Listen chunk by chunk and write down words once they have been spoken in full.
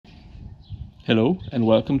Hello and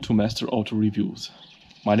welcome to Master Auto Reviews.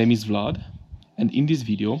 My name is Vlad, and in this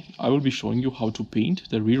video I will be showing you how to paint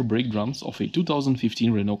the rear brake drums of a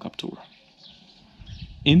 2015 Renault Captur.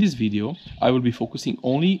 In this video I will be focusing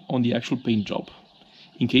only on the actual paint job.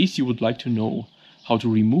 In case you would like to know how to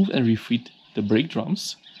remove and refit the brake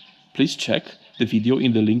drums, please check the video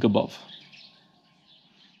in the link above.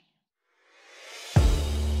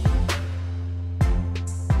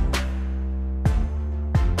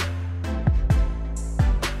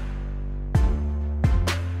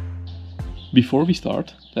 Before we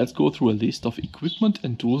start, let's go through a list of equipment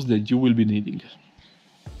and tools that you will be needing.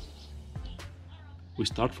 We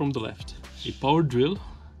start from the left. A power drill,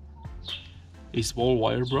 a small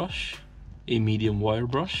wire brush, a medium wire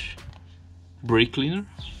brush, brake cleaner,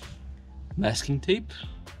 masking tape,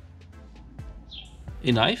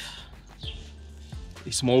 a knife,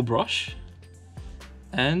 a small brush,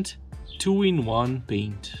 and 2-in-1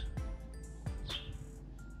 paint.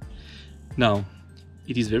 Now,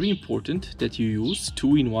 it is very important that you use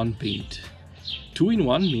 2-in-1 paint.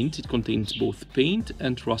 2-in-1 means it contains both paint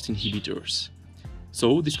and rust inhibitors.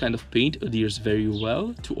 So this kind of paint adheres very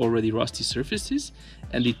well to already rusty surfaces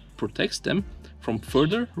and it protects them from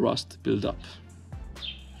further rust buildup.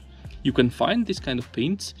 You can find this kind of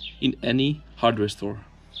paints in any hardware store.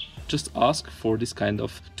 Just ask for this kind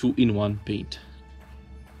of 2-in-1 paint.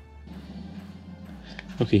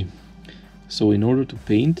 Okay, so in order to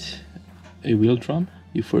paint a wheel drum,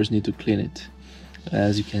 you first need to clean it.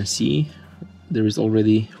 As you can see, there is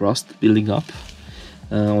already rust building up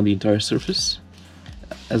on the entire surface,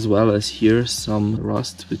 as well as here some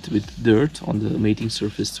rust with dirt on the mating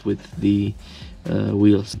surface with the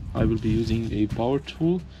wheels. I will be using a power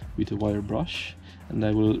tool with a wire brush, and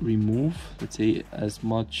I will remove, let's say, as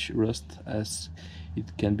much rust as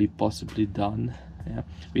it can be possibly done,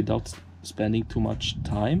 without spending too much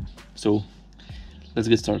time. So let's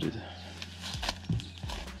get started.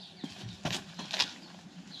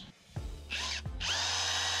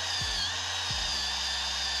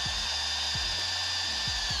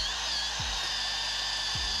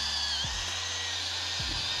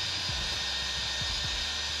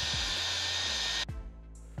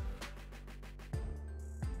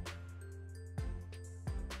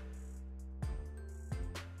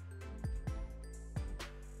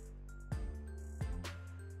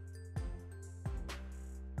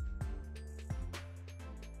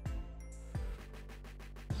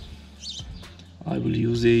 I will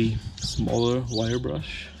use a smaller wire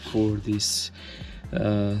brush for these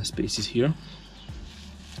spaces here.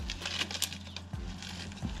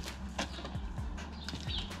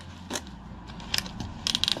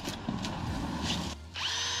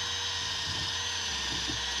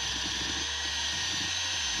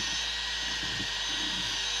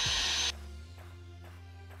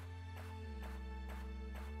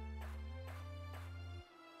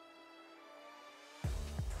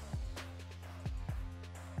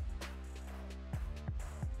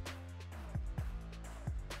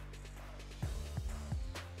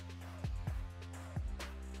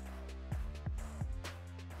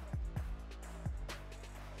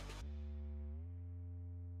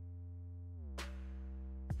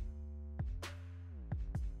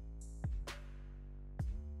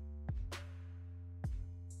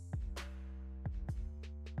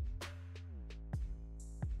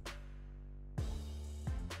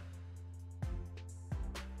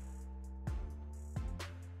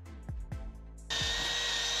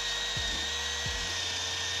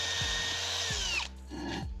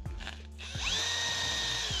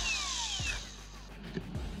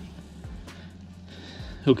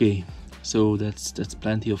 Okay, so that's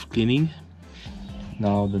plenty of cleaning.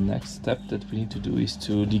 Now the next step that we need to do is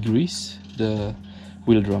to degrease the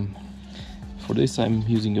wheel drum. For this I'm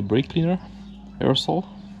using a brake cleaner aerosol,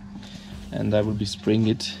 and I will be spraying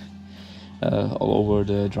it all over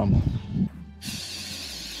the drum.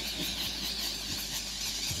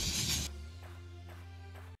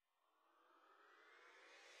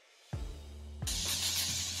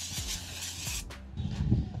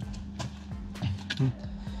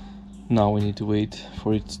 Now we need to wait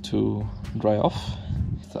for it to dry off.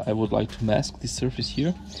 I would like to mask this surface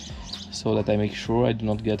here so that I make sure I do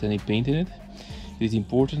not get any paint in it. It is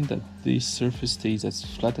important that this surface stays as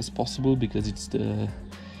flat as possible because it's the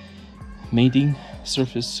mating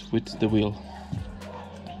surface with the wheel.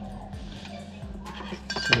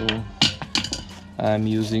 So I'm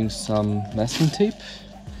using some masking tape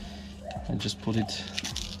and just put it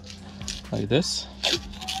like this.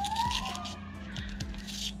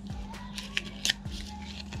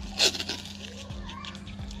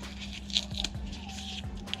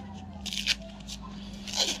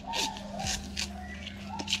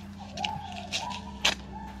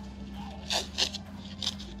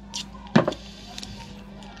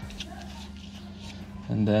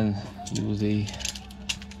 and then use a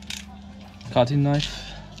cutting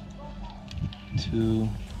knife to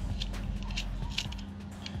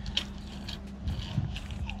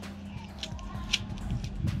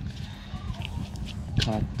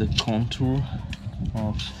cut the contour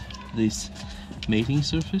of this mating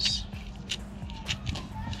surface.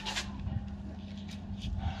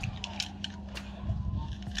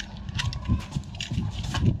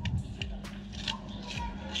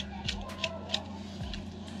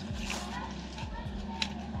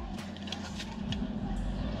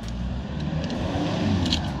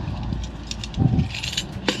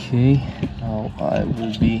 Okay, now I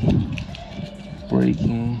will be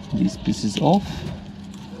breaking these pieces off.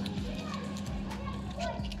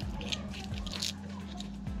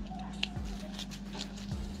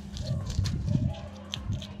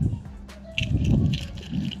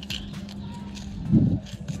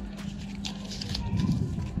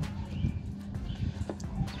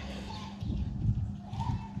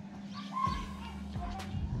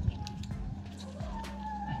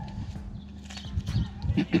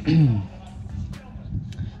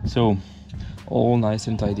 So, all nice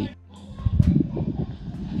and tidy.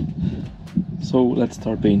 So let's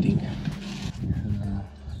start painting.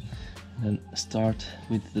 Then start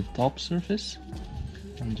with the top surface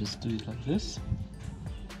and just do it like this.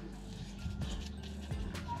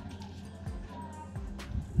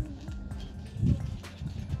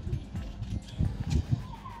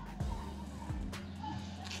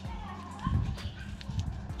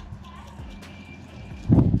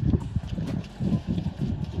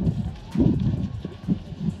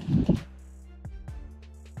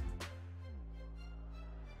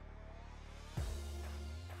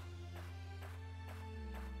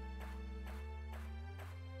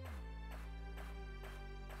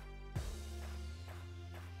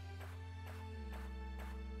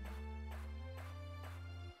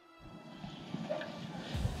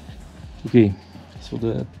 Okay, so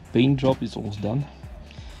the paint job is almost done.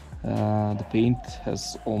 The paint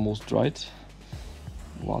has almost dried.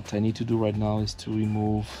 What I need to do right now is to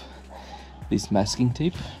remove this masking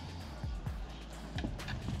tape.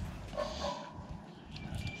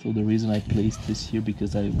 So the reason I placed this here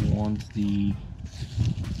because I want the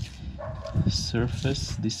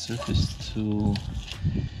surface, this surface, to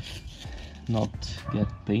not get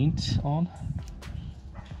paint on.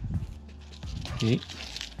 Okay.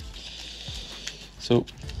 So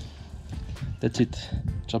that's it,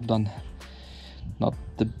 job done. Not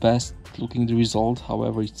the best looking the result,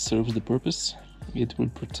 however it serves the purpose. It will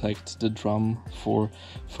protect the drum for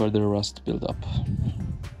further rust buildup.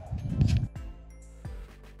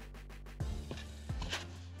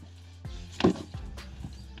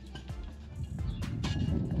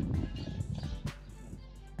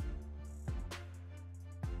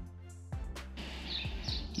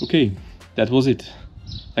 Okay, that was it.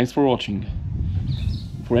 Thanks for watching.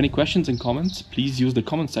 For any questions and comments, please use the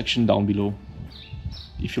comment section down below.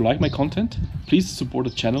 If you like my content, please support the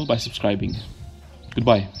channel by subscribing.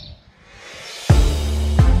 Goodbye.